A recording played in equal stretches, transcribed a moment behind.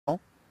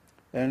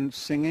and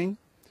singing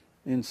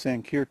in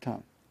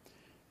Sankirtan.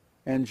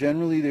 And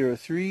generally there are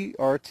 3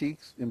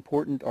 artiks,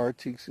 important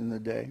artiks in the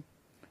day,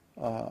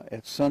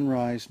 at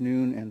sunrise,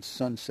 noon, and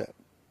sunset.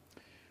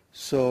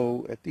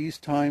 So at these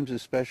times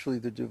especially,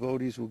 the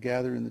devotees will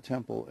gather in the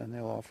temple and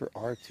they'll offer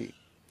arti.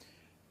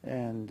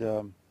 And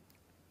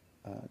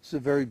it's a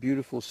very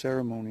beautiful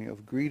ceremony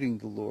of greeting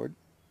the Lord.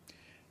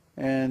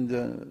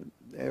 And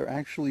they're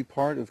actually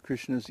part of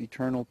Krishna's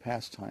eternal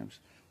pastimes.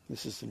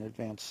 This is an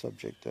advanced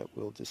subject that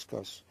we'll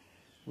discuss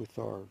with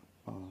our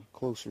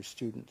closer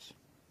students.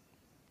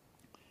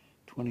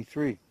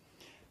 23.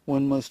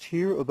 One must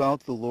hear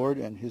about the Lord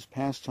and his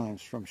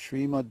pastimes from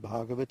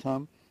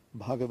Śrīmad-Bhāgavatam,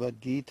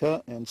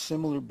 Bhagavad-gītā, and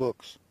similar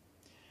books.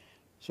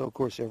 So, of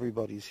course,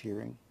 everybody's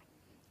hearing.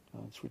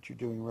 That's what you're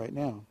doing right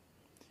now.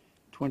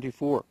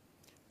 24.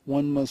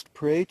 One must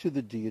pray to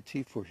the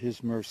deity for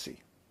his mercy.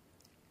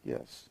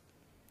 Yes.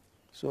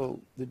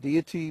 So, the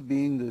deity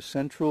being the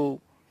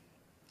central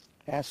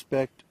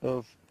aspect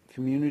of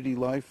community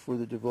life for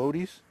the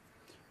devotees,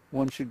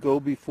 one should go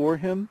before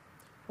him,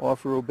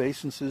 offer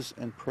obeisances,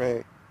 and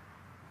pray.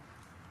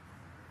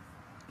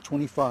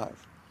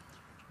 25.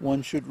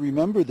 One should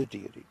remember the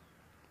deity.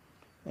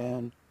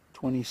 And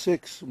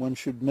 26. One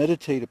should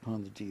meditate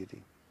upon the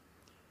deity.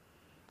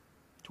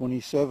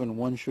 27.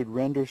 One should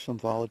render some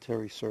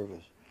voluntary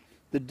service.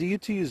 The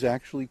deity is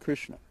actually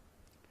Krishna.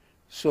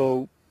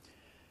 So,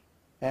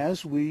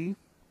 as we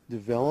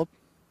develop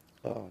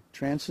a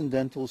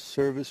transcendental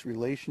service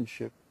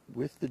relationship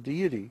with the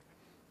deity,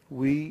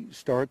 we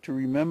start to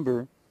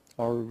remember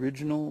our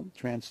original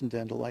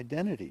transcendental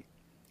identity.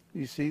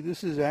 You see,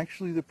 this is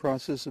actually the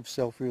process of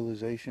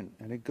self-realization,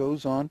 and it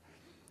goes on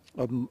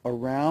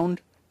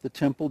around the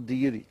temple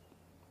deity.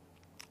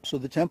 So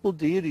the temple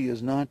deity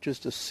is not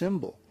just a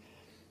symbol.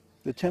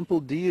 The temple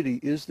deity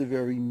is the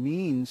very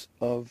means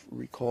of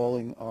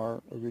recalling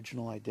our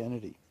original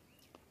identity.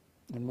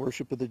 And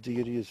worship of the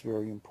deity is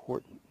very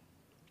important.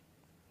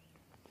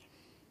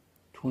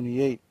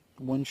 28.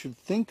 One should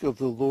think of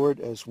the Lord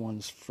as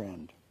one's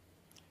friend.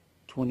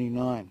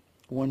 29.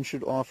 One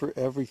should offer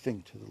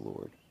everything to the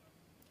Lord.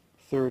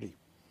 30.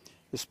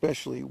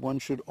 Especially, one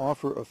should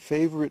offer a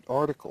favorite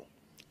article,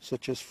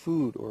 such as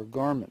food or a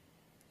garment,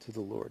 to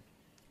the Lord.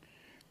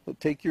 But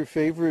take your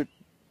favorite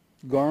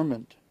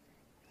garment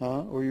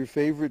or your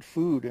favorite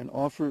food and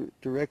offer it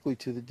directly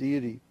to the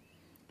deity,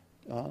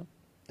 and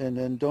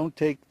then don't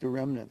take the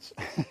remnants.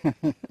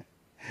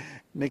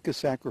 Make a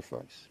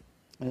sacrifice.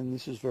 And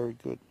this is very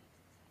good.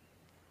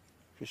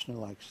 Krishna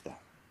likes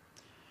that.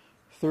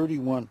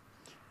 31.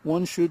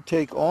 One should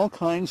take all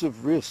kinds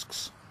of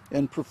risks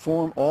and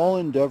perform all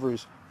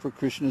endeavors for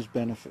Krishna's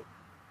benefit.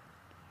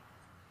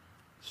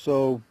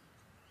 So,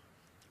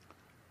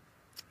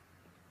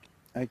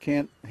 I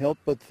can't help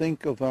but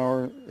think of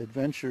our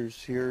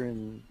adventures here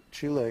in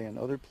Chile and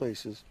other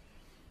places,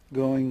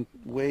 going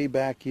way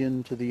back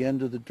into the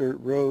end of the dirt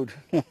road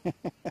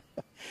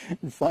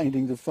and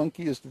finding the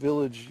funkiest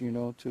village,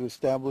 to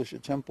establish a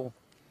temple,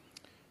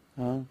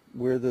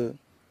 where the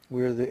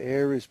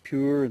air is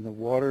pure and the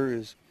water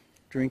is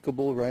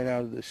drinkable right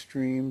out of the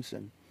streams,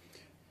 and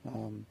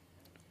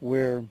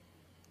where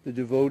the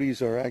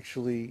devotees are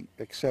actually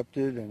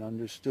accepted and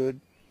understood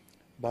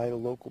by the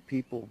local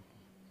people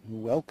who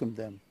welcome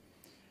them.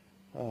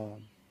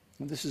 And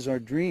this is our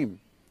dream,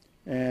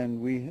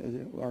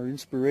 and our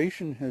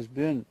inspiration has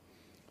been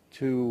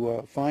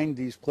to find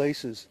these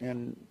places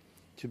and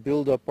to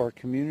build up our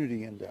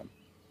community in them.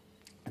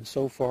 And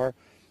so far,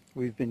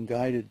 we've been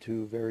guided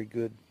to a very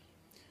good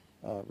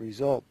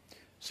result.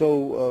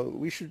 So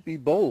we should be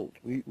bold.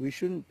 We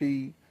shouldn't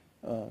be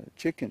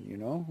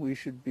chicken, We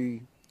should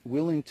be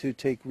willing to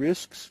take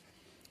risks.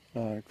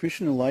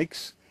 Krishna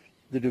likes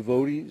the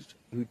devotees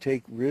who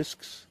take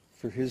risks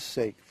for his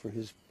sake, for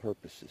his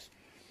purposes.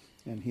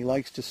 And he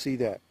likes to see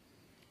that.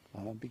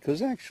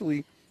 Because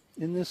actually,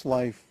 in this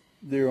life,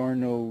 there are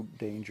no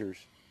dangers.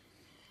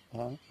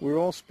 We're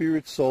all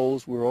spirit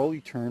souls. We're all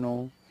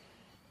eternal.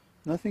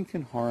 Nothing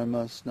can harm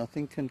us.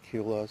 Nothing can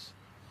kill us.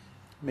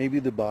 Maybe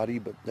the body,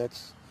 but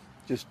that's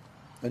just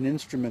an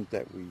instrument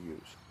that we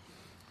use.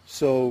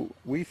 So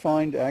we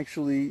find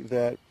actually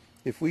that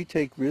if we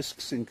take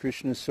risks in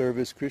Krishna's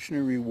service,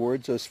 Krishna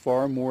rewards us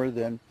far more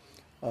than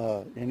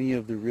any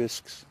of the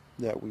risks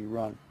that we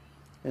run.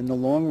 In the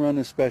long run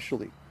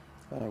especially,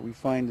 we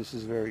find this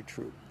is very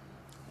true.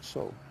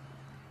 So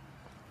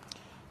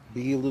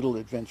be a little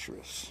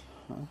adventurous.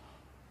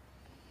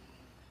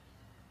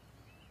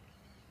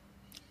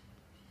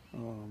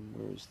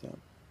 Where is that?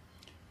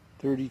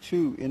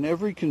 32. In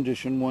every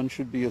condition, one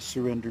should be a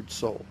surrendered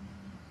soul.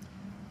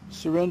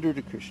 Surrender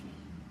to Krishna.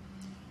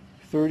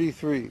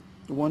 33.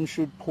 One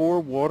should pour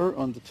water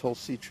on the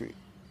tulsi tree.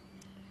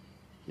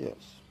 Yes.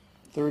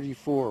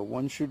 34.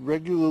 One should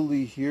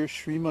regularly hear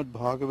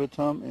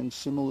Śrīmad-Bhāgavatam and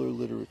similar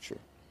literature.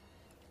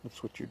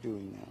 That's what you're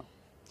doing now.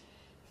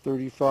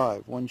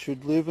 35. One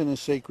should live in a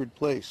sacred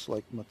place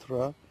like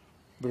Mathura,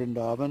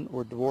 Vrindavan,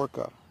 or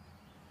Dwarka.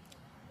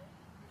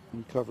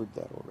 We covered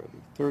that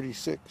already.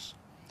 36.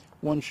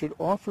 One should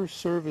offer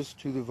service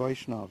to the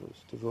Vaiṣṇavas,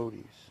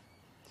 devotees.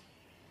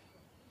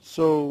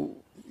 So,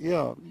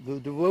 yeah, the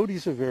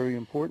devotees are very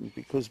important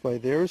because by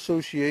their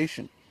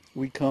association,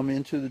 we come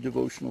into the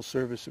devotional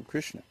service of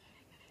Krishna.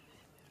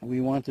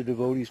 We want the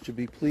devotees to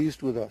be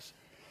pleased with us.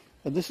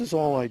 And this is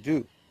all I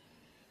do.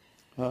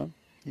 Huh?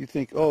 You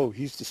think, oh,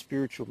 he's the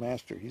spiritual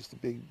master. He's the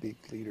big, big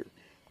leader.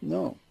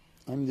 No,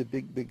 I'm the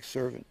big, big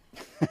servant.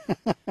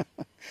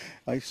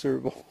 I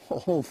serve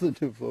all the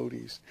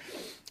devotees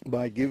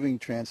by giving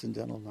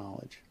transcendental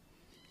knowledge.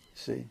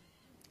 See,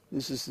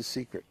 this is the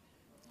secret.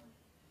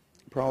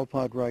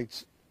 Prabhupada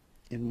writes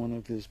in one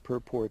of his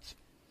purports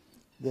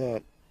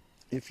that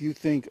if you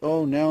think,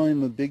 oh, now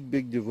I'm a big,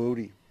 big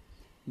devotee,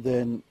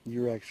 then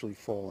you're actually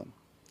fallen.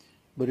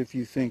 But if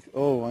you think,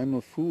 oh, I'm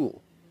a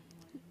fool,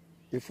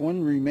 if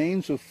one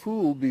remains a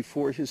fool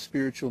before his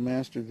spiritual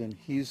master, then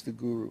he's the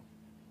guru.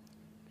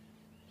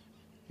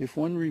 If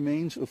one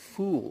remains a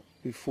fool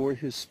before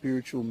his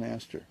spiritual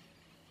master,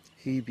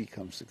 he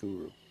becomes the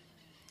guru.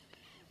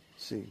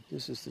 See,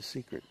 this is the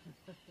secret.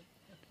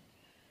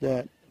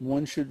 That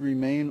one should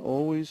remain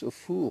always a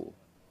fool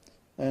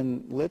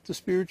and let the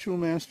spiritual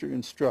master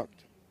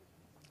instruct.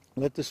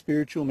 Let the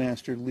spiritual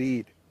master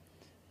lead.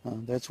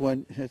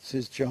 That's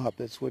his job.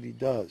 That's what he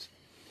does.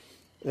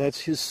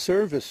 That's his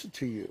service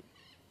to you.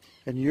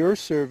 And your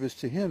service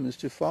to him is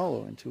to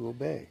follow and to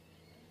obey.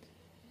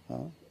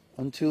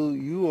 Until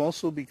you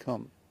also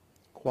become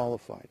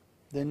qualified.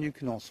 Then you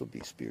can also be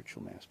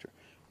spiritual master.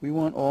 We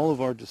want all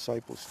of our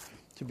disciples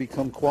to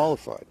become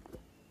qualified.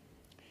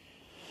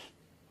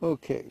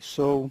 Okay,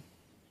 so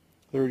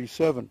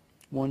 37.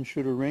 One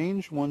should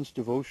arrange one's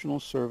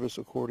devotional service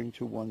according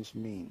to one's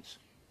means.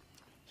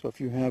 So if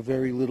you have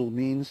very little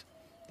means,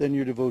 then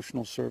your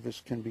devotional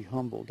service can be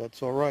humble.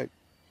 That's all right.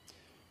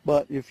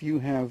 But if you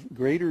have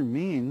greater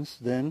means,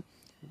 then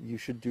you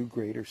should do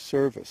greater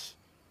service.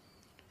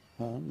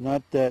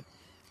 Not that,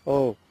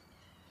 oh,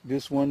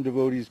 this one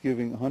devotee is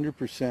giving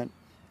 100%,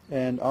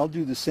 and I'll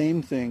do the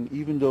same thing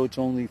even though it's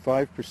only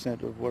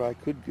 5% of what I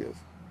could give.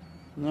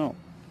 No.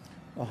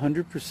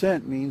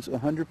 100% means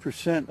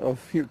 100%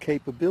 of your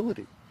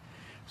capability.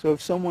 So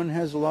if someone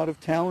has a lot of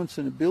talents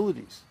and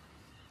abilities,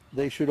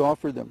 they should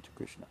offer them to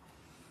Krishna.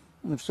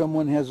 And if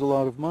someone has a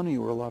lot of money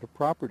or a lot of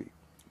property,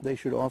 they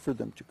should offer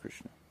them to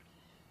Krishna.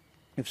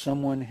 If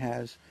someone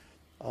has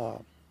a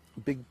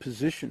big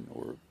position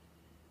or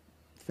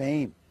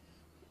fame,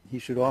 he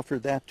should offer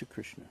that to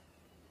Krishna,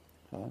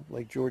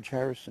 like George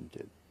Harrison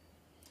did.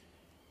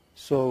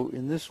 So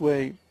in this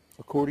way,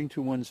 according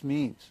to one's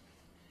means,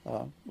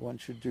 one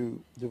should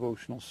do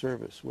devotional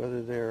service,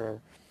 whether they're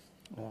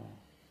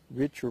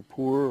rich or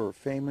poor or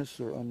famous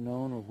or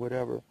unknown or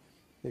whatever.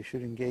 They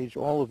should engage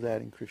all of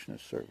that in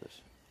Krishna's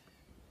service.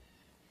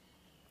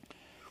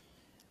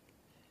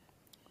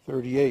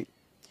 38.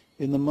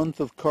 In the month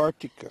of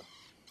Kartika,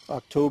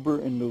 October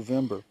and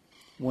November,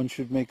 one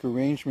should make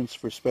arrangements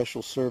for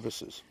special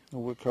services.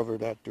 And we'll cover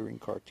that during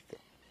Kartika.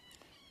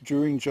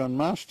 During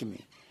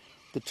Janmashtami,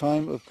 the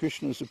time of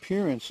Krishna's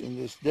appearance in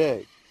this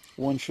day,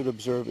 one should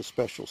observe a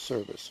special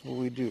service. Well,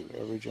 we do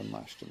every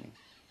Janmashtami.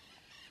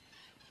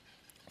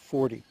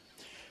 40.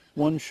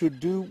 One should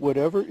do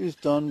whatever is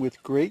done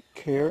with great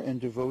care and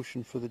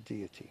devotion for the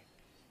deity.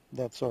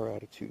 That's our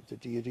attitude. The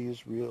deity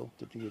is real.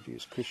 The deity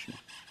is Krishna.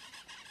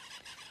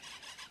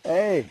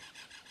 Hey!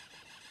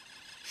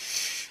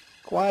 Shh!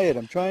 Quiet,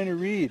 I'm trying to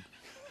read.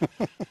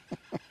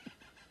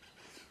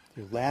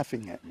 You're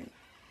laughing at me.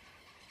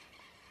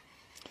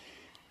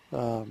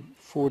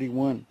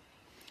 41.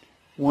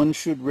 One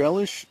should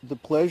relish the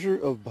pleasure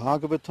of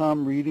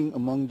Bhagavatam reading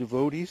among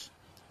devotees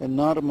and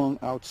not among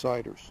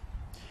outsiders.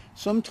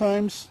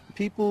 Sometimes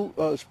people,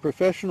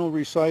 professional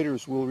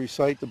reciters, will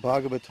recite the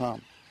Bhagavatam.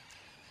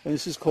 And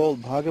this is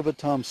called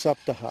Bhagavatam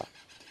Saptaha,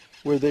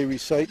 where they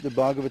recite the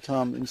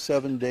Bhagavatam in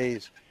 7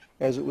 days,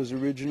 as it was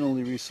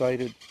originally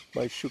recited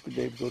by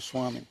Shukadeva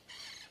Goswami.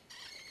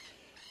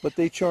 But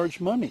they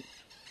charge money,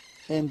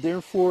 and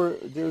therefore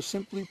they're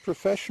simply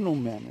professional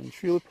men. And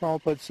Śrīla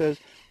Prabhupada says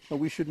that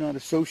we should not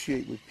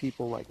associate with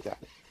people like that.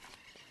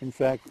 In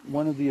fact,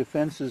 one of the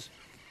offenses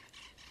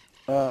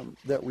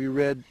that we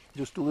read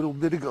just a little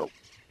bit ago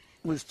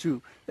was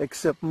to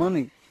accept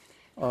money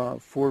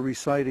for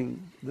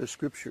reciting the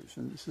scriptures.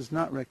 And this is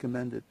not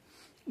recommended,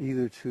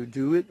 either to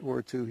do it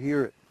or to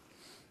hear it.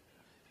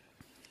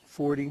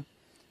 42.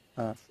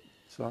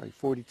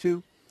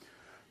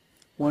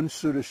 One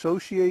should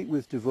associate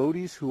with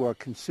devotees who are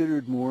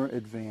considered more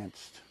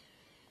advanced.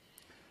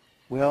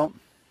 Well,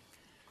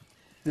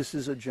 this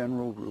is a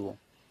general rule.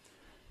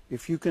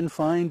 If you can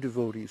find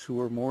devotees who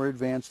are more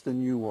advanced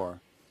than you are,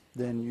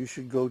 then you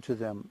should go to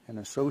them and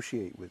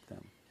associate with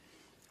them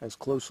as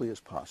closely as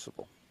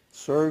possible.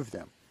 Serve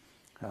them.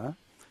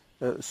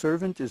 A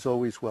servant is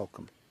always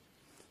welcome.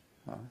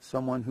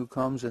 Someone who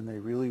comes and they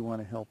really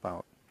want to help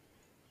out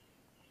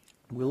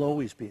will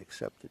always be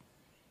accepted.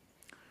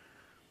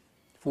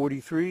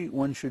 43.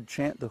 One should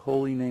chant the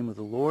holy name of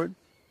the Lord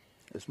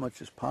as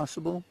much as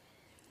possible.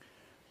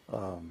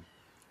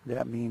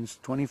 That means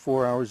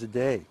 24 hours a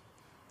day,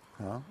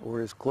 or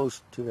as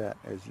close to that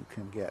as you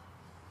can get.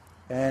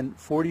 And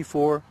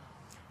 44.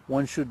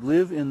 one should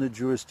live in the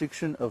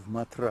jurisdiction of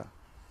Mathura.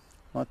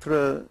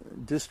 Mathura,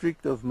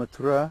 district of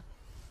Mathura,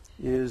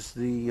 is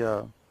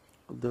the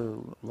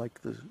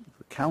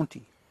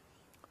county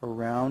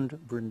around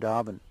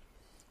Vrindavan,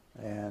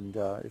 and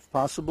if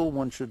possible,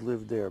 one should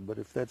live there. But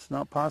if that's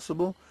not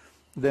possible,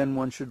 then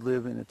one should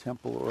live in a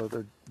temple or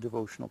other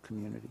devotional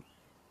community.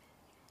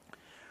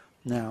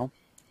 Now,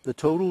 the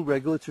total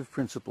regulative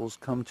principles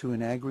come to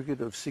an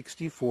aggregate of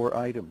 64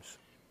 items.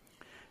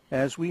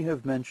 As we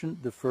have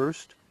mentioned, the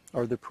first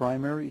are the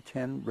primary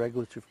 10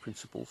 regulative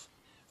principles.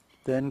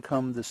 Then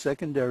come the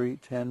secondary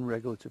 10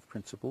 regulative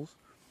principles,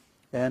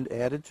 and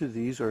added to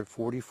these are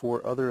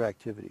 44 other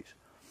activities.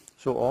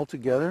 So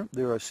altogether,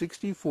 there are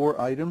 64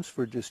 items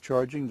for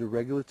discharging the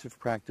regulative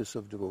practice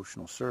of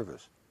devotional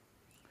service.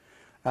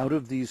 Out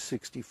of these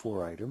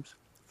 64 items,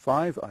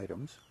 5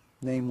 items,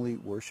 namely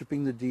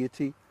worshiping the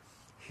deity,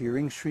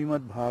 hearing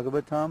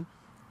Śrīmad-Bhāgavatam,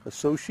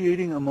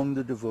 associating among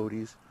the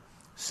devotees,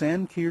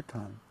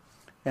 Sankirtan,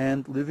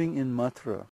 and living in Mathura,